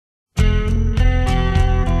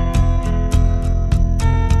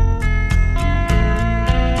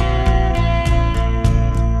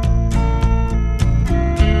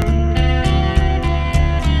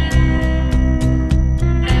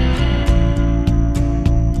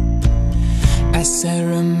said,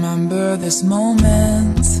 remember this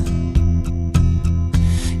moment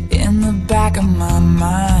in the back of my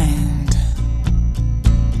mind.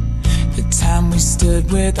 The time we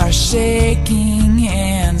stood with our shaking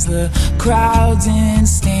hands, the crowds in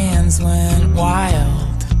stands went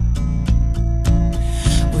wild.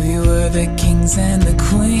 We were the kings and the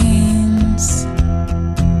queens,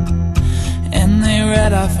 and they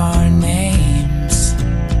read off our names.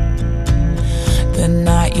 The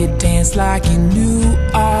night you danced like you knew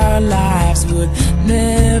our lives would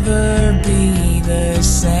never be the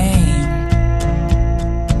same.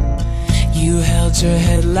 You held your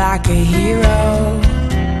head like a hero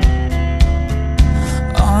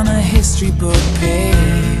on a history book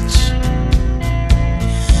page.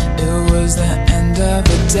 It was the end of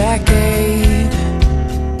a decade,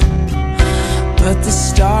 but the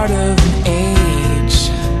start of an age.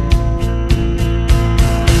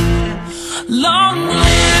 Long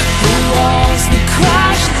live the walls we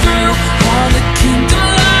crashed through, all the kingdom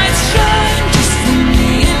lights shine just for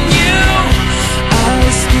me and you. I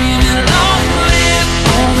was screaming, long live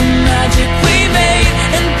all the magic we made,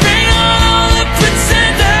 and bring on all the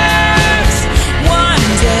pretenders. One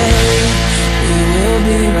day we will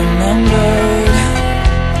be remembered.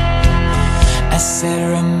 I said,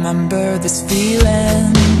 remember this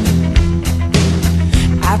feeling.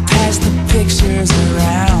 I passed the pictures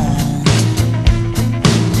around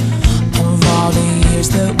all the years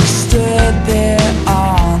that we stood there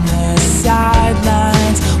on the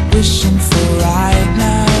sidelines, wishing for right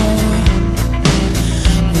now.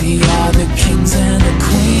 We are the kings and the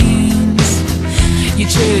queens. You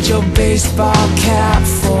traded your baseball cap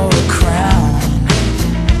for a crown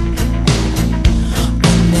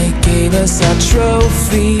when they gave us our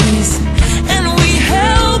trophies, and we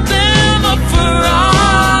held them up for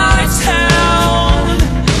our town.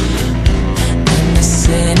 And the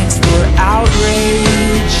cynics were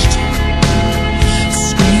outraged,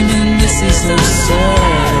 screaming, this is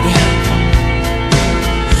absurd.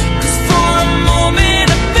 'Cause for a moment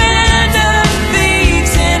a band of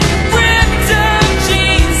thieves in ripped-up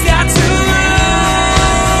jeans got to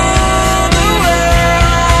rule the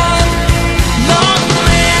world. Long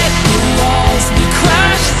live the walls we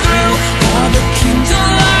crashed through, all the kingdom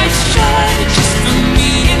lights shine just for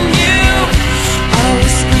me and you. I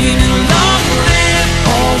was screaming, long live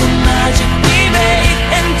all the magic we made,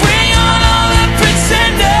 and bring on all the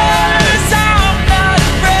pretenders. I'm not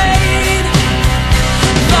afraid.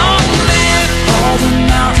 Long live all the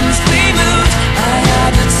mountains we moved. I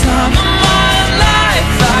had the time of my life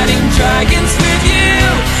fighting dragons with you.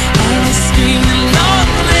 I was screaming, long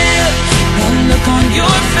live that look on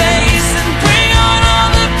your face, and bring on all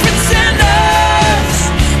the pretenders.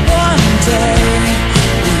 One day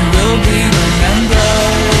we will be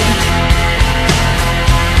remembered.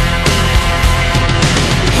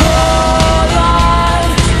 Hold on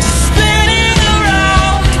to spinning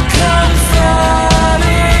around,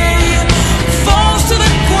 confetti falls to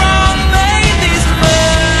the ground. May these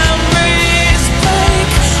memories break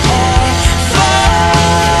our fall.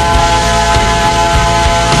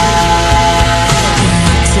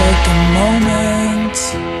 Take a moment,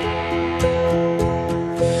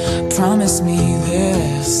 promise me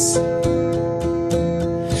this,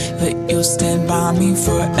 that you'll stand by me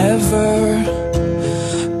forever.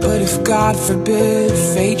 But if God forbid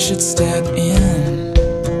fate should step in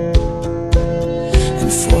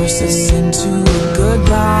and force us into a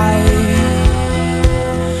goodbye,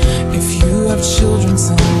 if you have children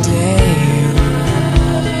someday,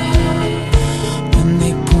 when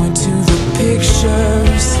they point to the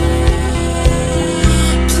pictures,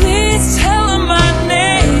 please tell them my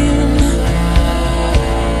name.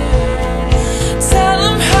 Tell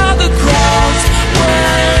them how the crowds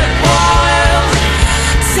went wild.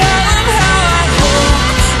 Tell them how I hope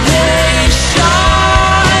they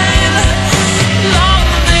shine. Long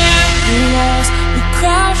live the walls we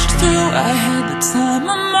crashed through. I had the time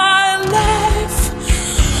of my life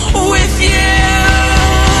with you.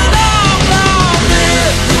 Long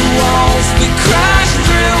live the walls we crashed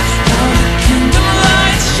through, all the kingdom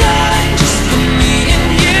lights shine just for me and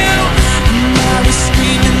you. And I was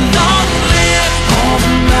screaming, long live all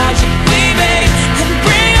the magic we made, and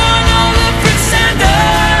bring on all the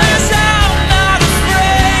pretenders. I'm not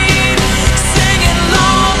afraid, singing,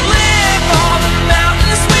 long live all the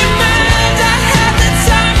mountains we moved. I had the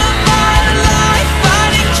time of my life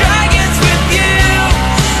fighting dragons with you.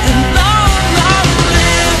 And long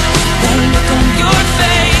live that look on your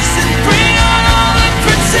face, and bring on all the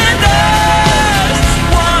pretenders.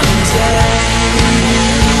 One day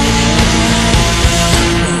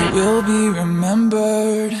we will be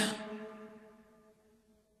remembered.